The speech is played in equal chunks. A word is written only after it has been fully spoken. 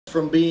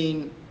from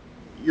being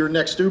your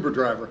next Uber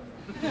driver.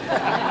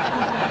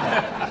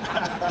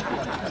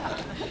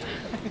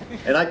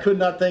 And I could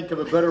not think of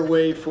a better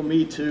way for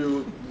me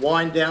to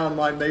wind down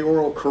my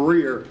mayoral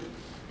career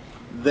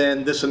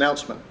than this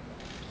announcement.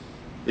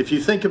 If you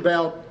think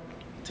about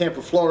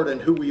Tampa, Florida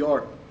and who we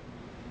are,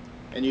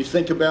 and you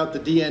think about the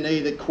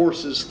DNA that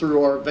courses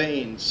through our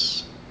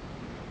veins,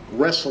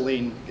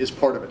 wrestling is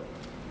part of it.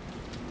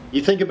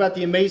 You think about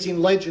the amazing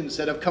legends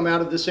that have come out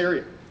of this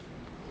area.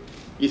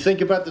 You think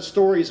about the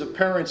stories of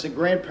parents and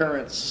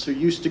grandparents who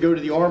used to go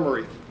to the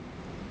armory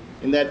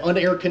in that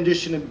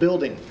unair-conditioned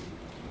building.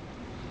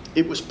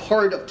 It was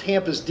part of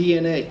Tampa's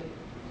DNA.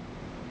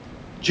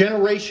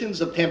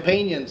 Generations of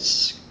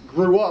Tampanians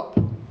grew up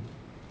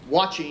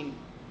watching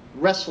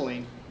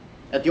wrestling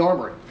at the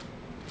armory.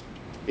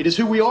 It is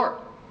who we are.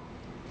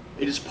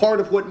 It is part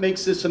of what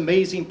makes this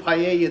amazing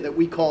paella that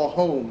we call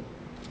home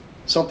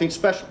something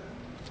special.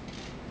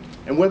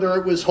 And whether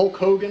it was Hulk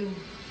Hogan,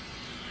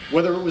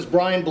 whether it was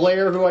Brian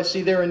Blair, who I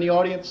see there in the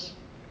audience,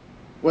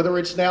 whether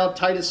it's now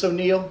Titus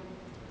O'Neil,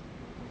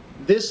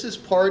 this is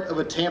part of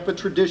a Tampa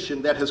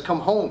tradition that has come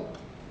home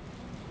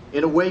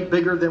in a way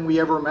bigger than we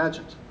ever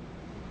imagined.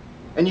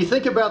 And you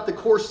think about the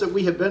course that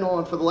we have been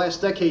on for the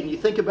last decade, and you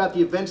think about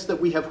the events that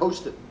we have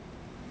hosted,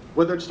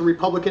 whether it's the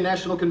Republican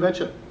National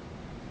Convention,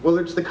 whether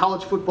it's the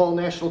College Football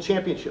National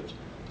Championships,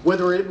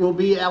 whether it will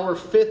be our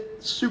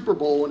 5th Super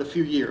Bowl in a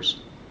few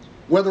years,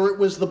 whether it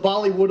was the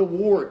Bollywood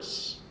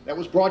Awards that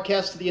was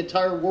broadcast to the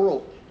entire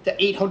world,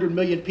 to 800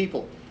 million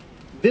people.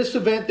 This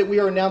event that we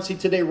are announcing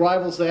today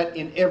rivals that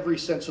in every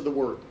sense of the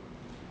word.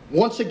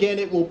 Once again,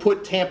 it will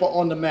put Tampa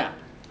on the map.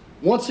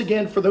 Once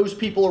again, for those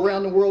people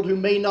around the world who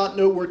may not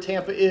know where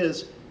Tampa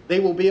is, they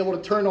will be able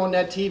to turn on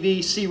that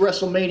TV, see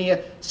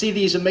WrestleMania, see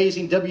these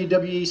amazing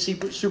WWE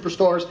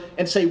superstars,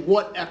 and say,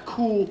 what a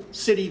cool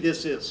city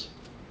this is.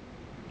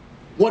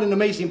 What an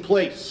amazing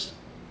place.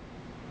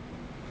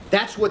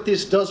 That's what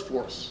this does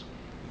for us.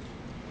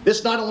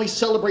 This not only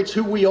celebrates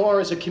who we are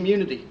as a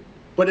community,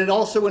 but it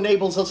also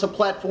enables us a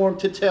platform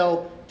to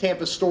tell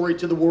Tampa's story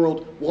to the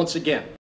world once again.